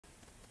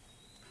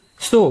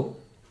So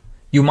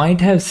you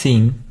might have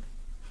seen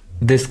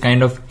this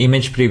kind of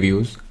image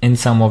previews in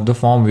some of the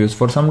form views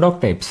for some doc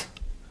types.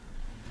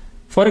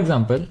 For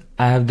example,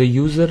 I have the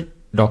user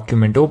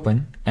document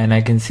open and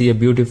I can see a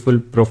beautiful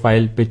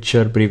profile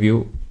picture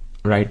preview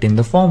right in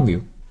the form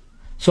view.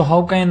 So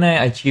how can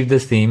I achieve the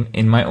same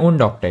in my own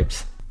doc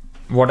types?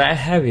 What I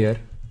have here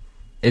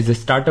is a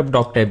startup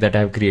doc type that I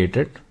have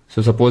created.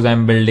 So suppose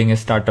I'm building a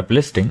startup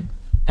listing,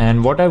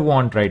 and what I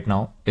want right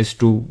now is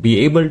to be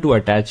able to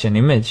attach an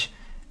image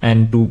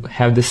and to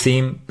have the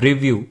same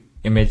preview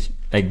image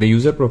like the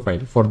user profile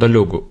for the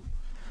logo.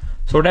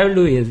 So what I will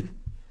do is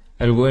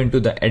I'll go into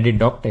the edit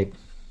doc type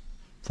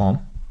form,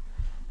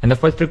 and the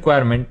first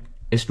requirement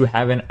is to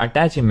have an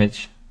attach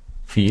image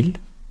field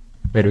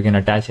where we can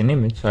attach an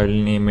image. So I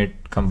will name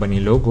it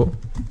company logo,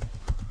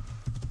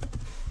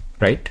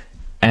 right?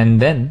 And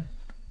then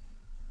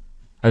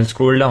I'll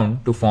scroll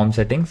down to form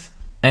settings,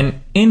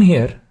 and in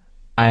here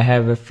I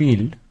have a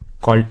field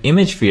called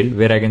image field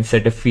where I can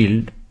set a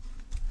field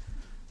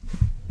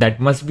that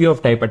must be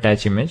of type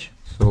attach image.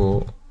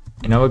 So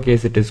in our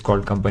case it is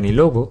called company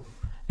logo,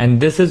 and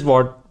this is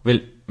what will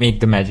make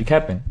the magic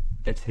happen.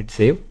 Let's hit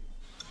save.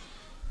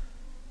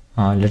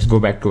 Let's go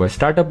back to our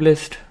startup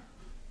list,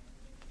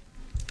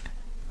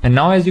 and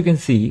now as you can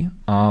see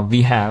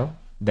we have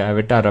the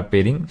avatar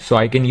appearing. So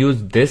I can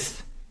use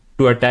this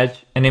to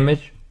attach an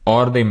image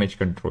or the image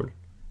control,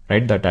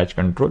 right? The attach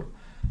control.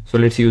 So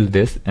let's use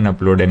this and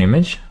upload an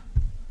image.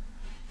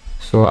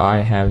 So I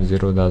have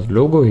Zerodha's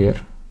logo here.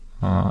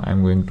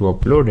 I'm going to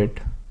upload it.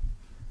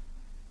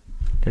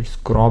 Let's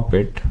crop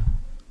it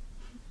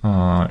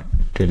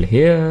till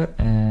here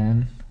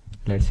and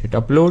let's hit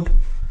upload.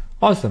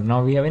 Awesome,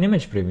 now we have an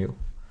image preview.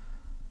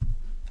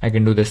 I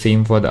can do the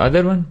same for the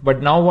other one,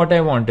 but now what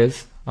I want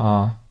is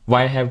why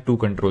I have two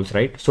controls,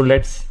 right? So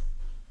let's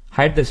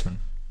hide this one.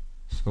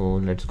 So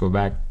let's go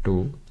back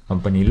to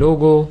company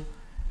logo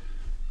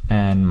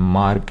and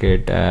mark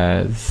it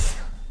as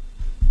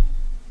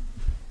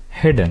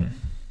hidden,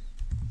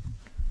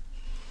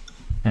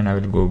 and I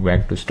will go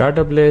back to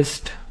startup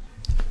list,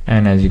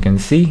 and as you can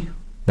see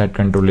that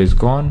control is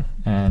gone.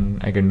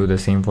 And I can do the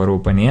same for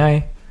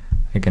OpenAI.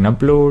 I can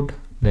upload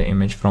the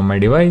image from my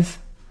device,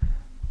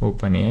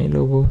 OpenAI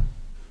logo,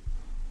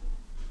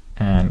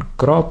 and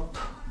crop,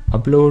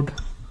 upload.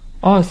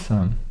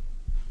 Awesome.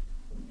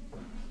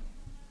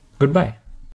 Goodbye.